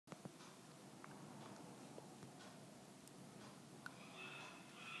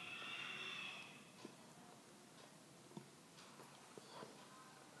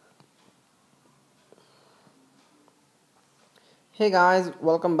Hey guys,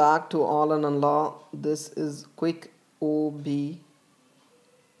 welcome back to All in on Law. This is quick OBGYN,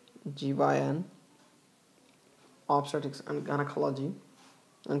 obstetrics and gynecology,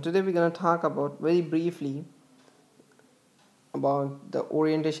 and today we're going to talk about very briefly about the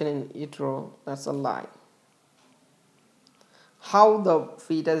orientation in utero. That's a lie. How the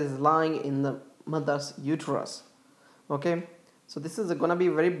fetus is lying in the mother's uterus. Okay, so this is going to be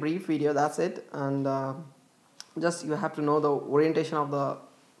a very brief video. That's it, and just you have to know the orientation of the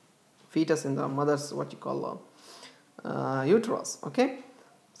fetus in the mother's what you call uterus. Okay,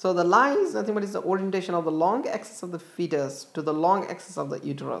 so the lie is nothing but is the orientation of the long axis of the fetus to the long axis of the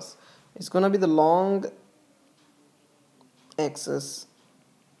uterus. It's going to be the long axis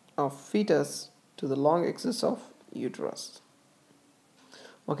of fetus to the long axis of uterus.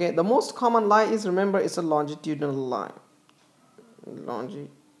 Okay, the most common lie is, remember, it's a longitudinal lie.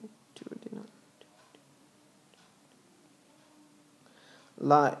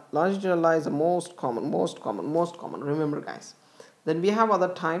 Longitudinal lie is the most common. Remember, guys. Then we have other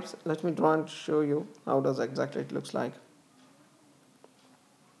types. Let me draw and show you how does exactly it looks like.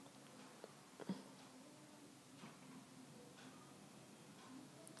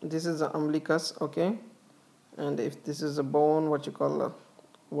 This is the umbilicus, okay, and if this is a bone, what you call a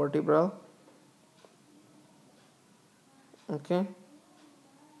vertebral, okay.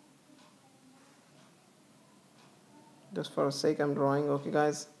 Just for a sake I'm drawing, okay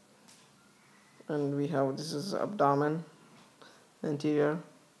guys. And we have, this is abdomen, anterior,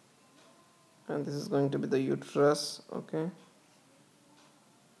 and this is going to be the uterus, okay.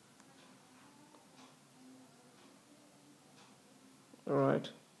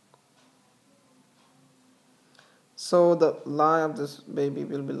 Alright, so the lie of this baby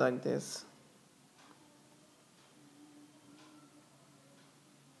will be like this.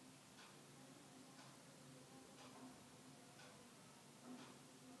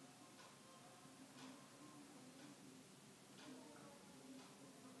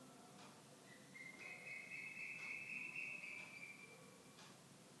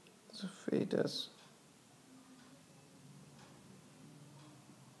 The fetus,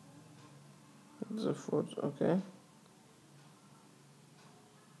 the foot, okay.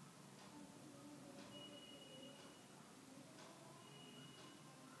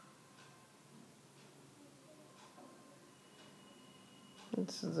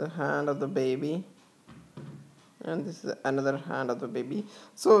 This is the hand of the baby, and this is another hand of the baby.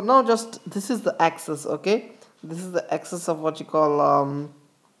 So now just this is the axis, okay. This is the axis of what you call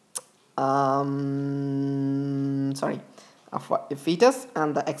of a fetus,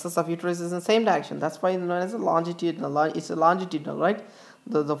 and the axis of uterus is in the same direction. That's why it's known as a longitudinal. It's a longitudinal, right?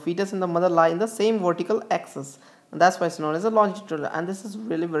 The fetus and the mother lie in the same vertical axis, and that's why it's known as a longitudinal. And this is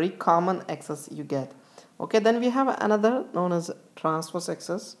really very common axis you get. Okay, then we have another known as transverse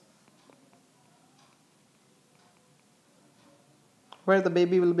axis, where the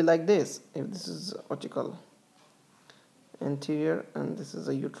baby will be like this. If this is what you call anterior, and this is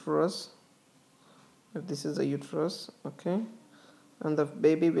a uterus, if this is a uterus, okay, and the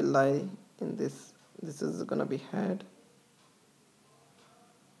baby will lie in this is gonna be head.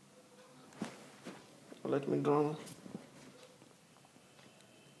 Let me draw.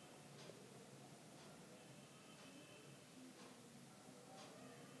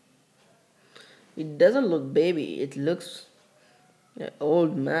 It doesn't look baby, it looks an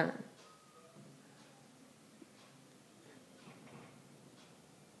old man.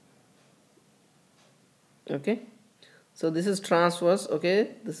 Okay, so this is transverse,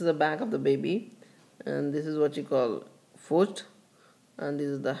 okay, this is the back of the baby, and this is what you call foot, and this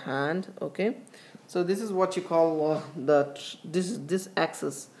is the hand, okay. So this is what you call this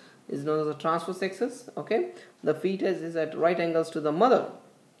axis is known as the transverse axis, okay. The fetus is at right angles to the mother.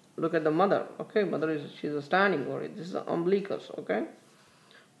 Look at the mother, okay. Mother is, she's standing for it. This is the umbilicus, okay,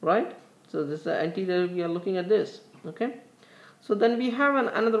 right. So this is the anterior, we are looking at this, okay. So then we have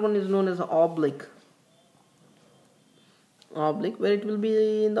another one is known as oblique, where it will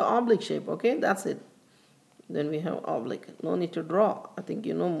be in the oblique shape, okay. That's it. Then we have oblique, no need to draw, I think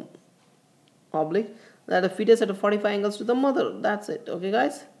you know oblique, that the fetus at 45 angles to the mother. That's it, okay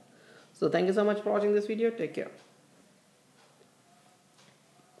guys. So thank you so much for watching this video. Take care.